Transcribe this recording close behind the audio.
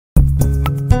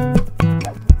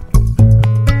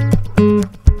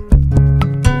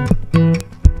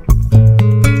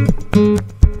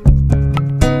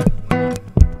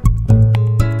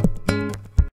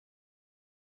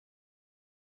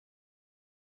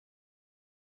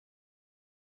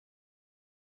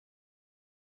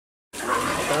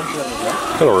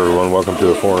Hello everyone, welcome to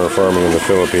the Foreigner Farming in the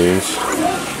Philippines.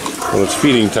 Well, it's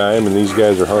feeding time and these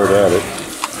guys are hard at it.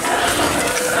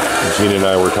 Gina and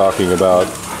I were talking about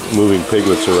moving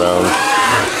piglets around.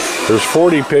 There's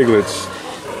 40 piglets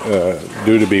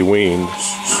due to be weaned.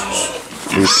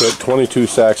 We put 22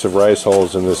 sacks of rice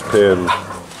hulls in this pen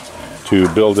to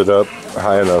build it up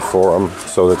high enough for them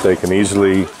so that they can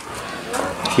easily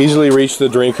reach the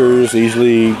drinkers,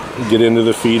 easily get into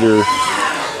the feeder.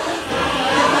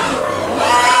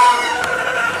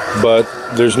 But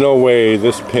there's no way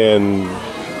this pen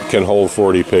can hold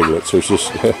 40 piglets. There's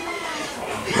just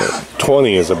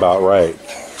 20 is about right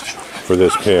for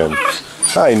this pen.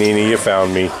 Hi Nini, you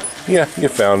found me. Yeah, you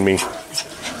found me.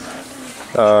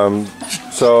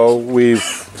 So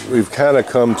we've kind of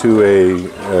come to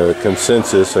a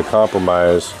consensus, a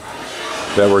compromise,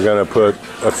 that we're going to put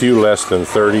a few less than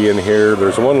 30 in here.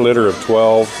 There's one litter of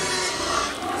 12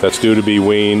 that's due to be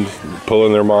weaned,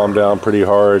 pulling their mom down pretty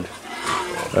hard.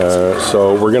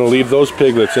 So we're going to leave those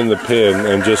piglets in the pen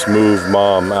and just move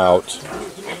mom out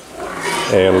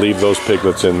and leave those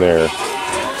piglets in there.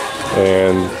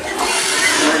 And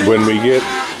when we get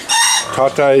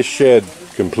Tatay's shed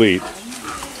complete,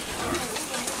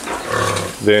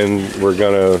 then we're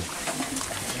going to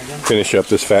finish up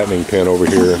this fattening pen over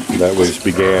here that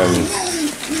began,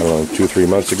 I don't know, 2 or 3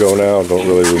 months ago now. Don't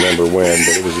really remember when,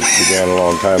 but it began a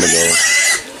long time ago.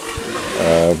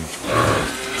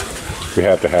 We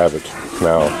have to have it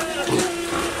now.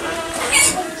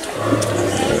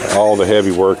 All the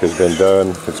heavy work has been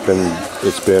done.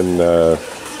 It's been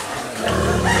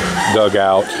dug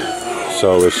out,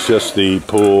 so it's just the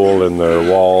pool and the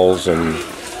walls and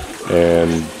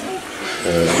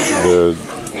the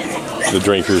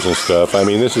drinkers and stuff. I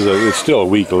mean, it's still a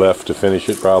week left to finish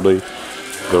it, probably,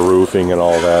 the roofing and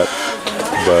all that.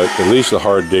 But at least the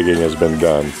hard digging has been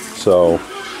done. So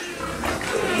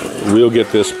we'll get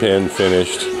this pen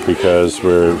finished because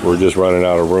we're just running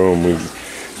out of room. We've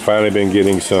finally been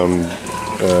getting some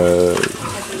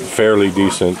fairly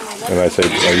decent, and I use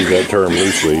that term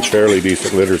loosely, fairly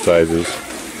decent litter sizes,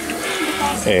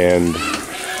 and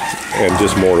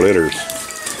just more litters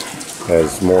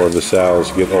as more of the sows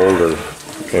get older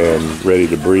and ready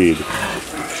to breed,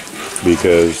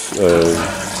 because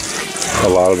a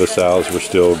lot of the sows were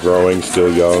still growing, still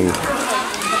young.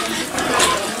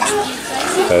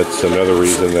 That's another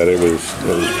reason that it was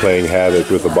playing havoc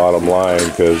with the bottom line,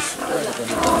 because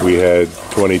we had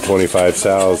 20-25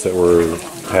 sows that were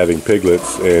having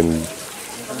piglets and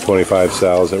 25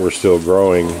 sows that were still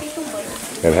growing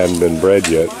and hadn't been bred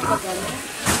yet.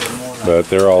 But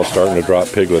they're all starting to drop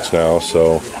piglets now,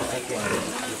 so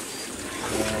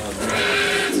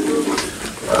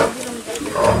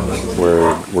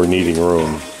we're needing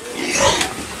room.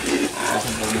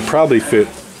 Probably fit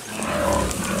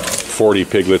 40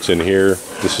 piglets in here.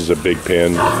 This is a big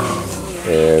pen,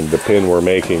 and the pen we're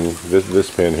making, this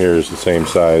pen here is the same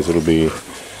size. It'll be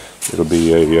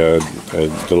a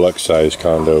deluxe size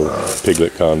condo,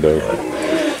 piglet condo.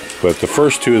 But the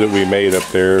first two that we made up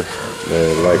there,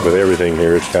 like with everything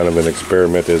here, it's kind of an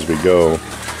experiment as we go.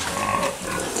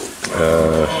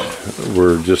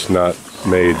 We're just not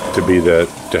made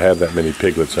to have that many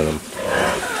piglets in them.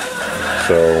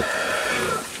 So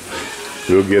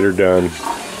we'll get her done.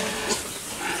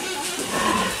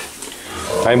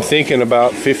 I'm thinking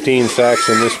about 15 sacks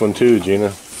in this one too,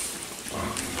 Gina.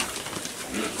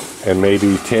 And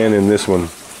maybe 10 in this one.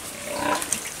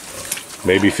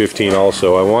 Maybe 15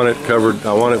 also. I want it covered,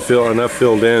 I want it enough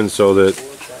filled in so that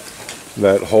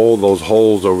those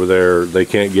holes over there, they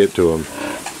can't get to them.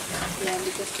 Yeah,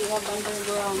 because they have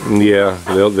underground. Yeah,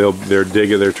 they're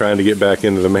digging, they're trying to get back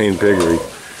into the main piggery.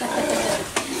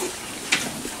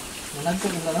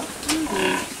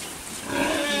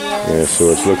 Yeah, so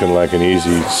it's looking like an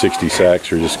easy 60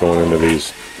 sacks are just going into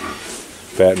these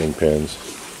fattening pens.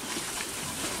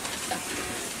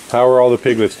 How are all the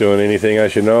piglets doing? Anything I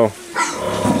should know?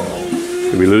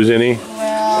 Did we lose any?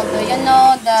 Well, do you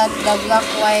know that the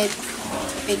black-white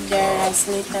pig there has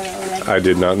litter already? I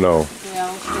did not know.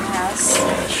 Well,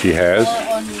 She she has. has?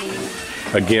 4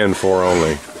 only. Again, 4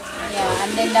 only. Yeah,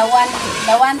 and then the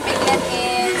one piglet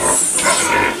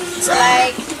it's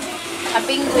like a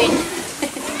penguin.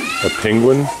 A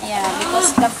penguin? Yeah,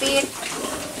 because the feet.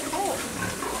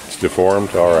 It's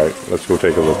deformed? Alright, let's go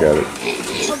take a look at it.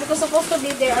 So because supposed to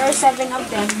be there are 7 of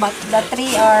them, but the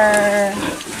 3 are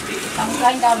some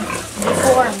kind of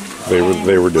deformed.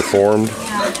 They were deformed?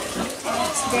 Yeah.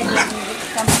 It's dead when it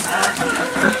comes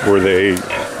out.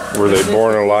 Were they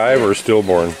born alive or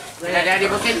stillborn?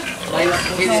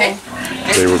 Okay.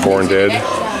 They were born dead?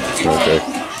 Okay.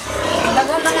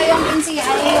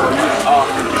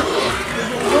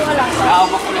 Buka lang sa...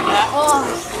 Oh.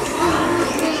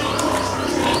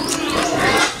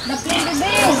 Napili,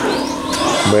 babe.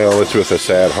 Well, it's with a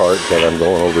sad heart that I'm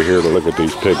going over here to look at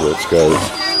these piglets, guys.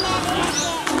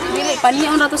 Dili,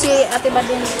 paniyaw na to si Ate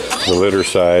Badin. The litter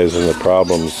size and the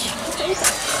problems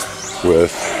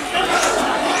with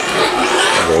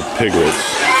the piglets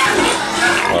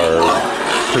are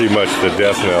pretty much the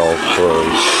death knell for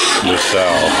this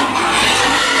sow.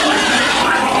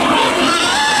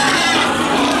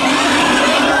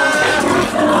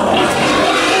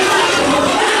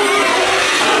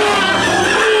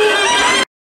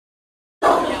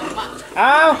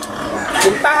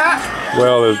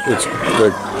 Well, it's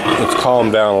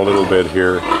calmed down a little bit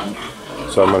here,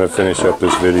 so I'm going to finish up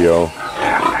this video.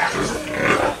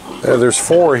 There's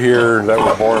 4 here that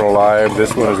were born alive.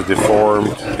 This one is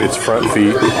deformed. Its front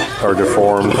feet are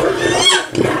deformed.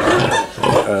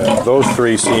 Those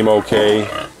 3 seem okay.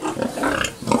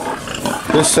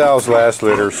 This sow's last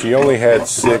litter, she only had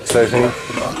 6, I think.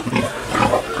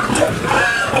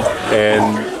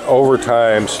 And over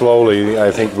time, slowly,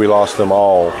 I think we lost them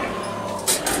all.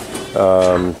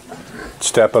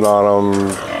 Stepping on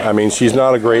them. I mean, she's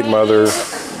not a great mother.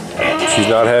 She's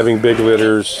not having big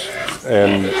litters.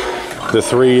 And the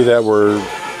 3 that were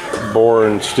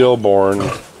born, stillborn,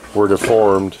 were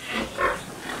deformed.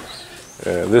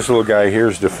 This little guy here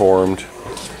is deformed,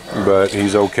 but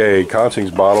he's okay.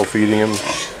 Consing's bottle feeding him.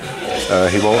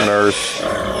 He won't nurse.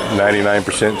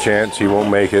 99% chance he won't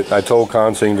make it. I told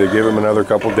Consing to give him another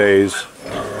couple days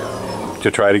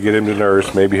to try to get him to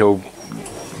nurse. Maybe he'll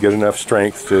get enough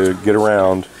strength to get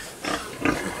around.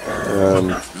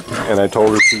 And I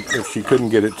told her if she couldn't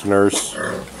get it to nurse,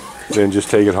 then just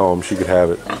take it home. She could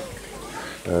have it,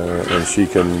 and she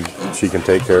can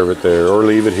take care of it there, or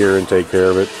leave it here and take care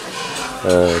of it.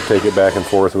 Take it back and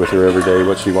forth with her every day,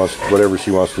 whatever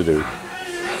she wants to do.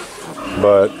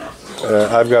 But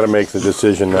I've got to make the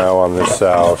decision now on this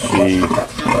sow.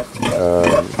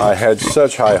 I had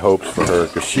such high hopes for her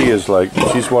because she's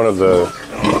one of the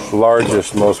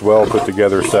largest, most well put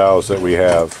together sows that we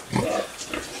have.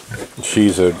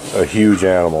 She's a huge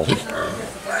animal,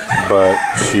 but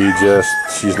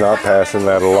she's not passing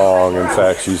that along. In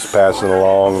fact, she's passing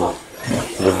along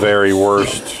the very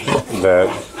worst that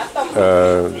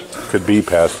could be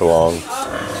passed along.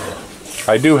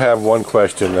 I do have one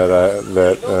question that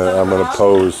I'm going to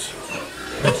pose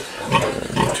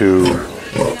to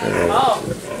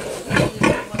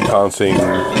Consing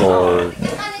or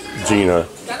Gina.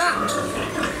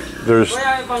 There's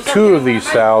 2 of these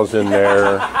sows in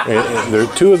there. There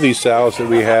are 2 of these sows that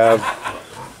we have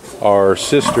are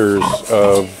sisters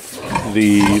of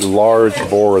the large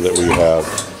boar that we have.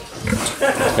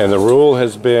 And the rule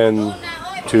has been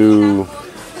to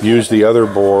use the other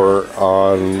boar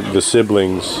on the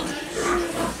siblings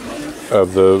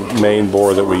of the main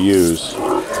boar that we use.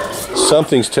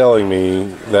 Something's telling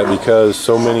me that because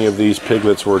so many of these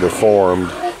piglets were deformed,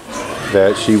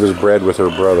 that she was bred with her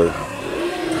brother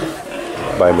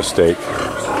by mistake.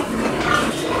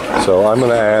 So I'm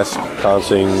going to ask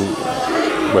Consing,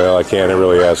 well, I can't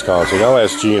really ask Consing. I'll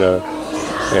ask Gina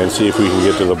and see if we can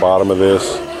get to the bottom of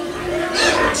this.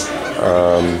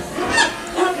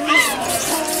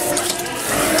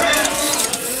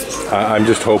 I'm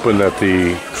just hoping that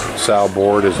the sow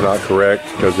board is not correct,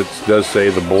 because it does say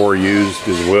the boar used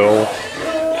is Will,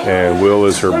 and Will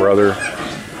is her brother,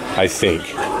 I think.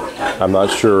 I'm not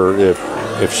sure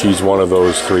if she's one of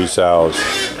those 3 sows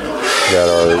that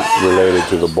are related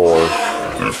to the boar.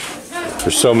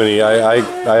 There's so many, I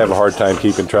have a hard time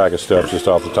keeping track of stuff just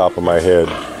off the top of my head,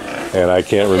 and I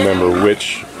can't remember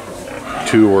which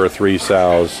 2 or 3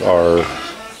 sows are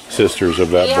sisters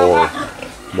of that boar.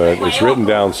 But it's written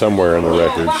down somewhere in the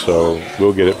record, so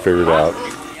we'll get it figured out.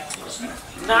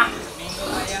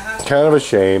 Kind of a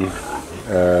shame.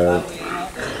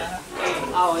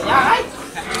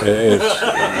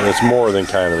 It's more than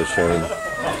kind of a shame.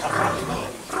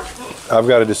 I've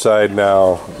got to decide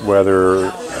now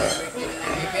whether,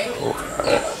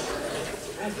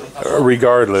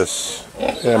 regardless,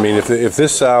 I mean, if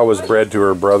this sow was bred to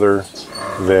her brother,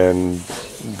 then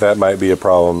that might be a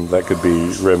problem that could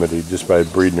be remedied just by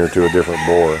breeding her to a different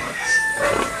boar.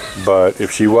 But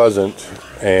if she wasn't,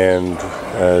 and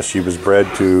she was bred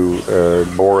to a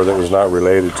boar that was not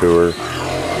related to her,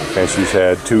 and she's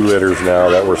had 2 litters now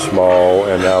that were small,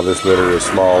 and now this litter is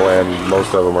small, and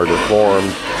most of them are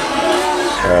deformed,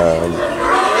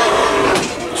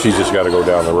 she's just got to go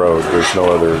down the road. There's no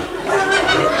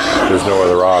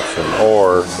other option.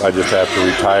 Or I just have to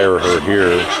retire her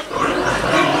here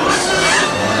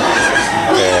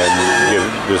and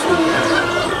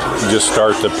just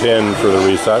start the pen for the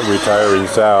retiring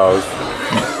sows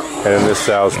And in this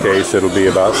sow's case, it'll be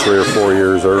about 3 or 4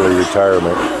 years early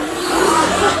retirement.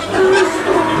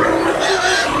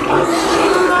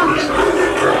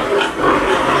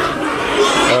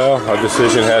 Well, a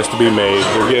decision has to be made.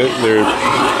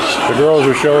 The girls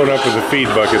are showing up with the feed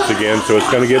buckets again, so it's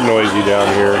going to get noisy down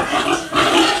here.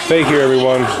 Thank you,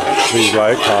 everyone. Please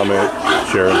like, comment,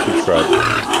 share, and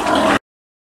subscribe.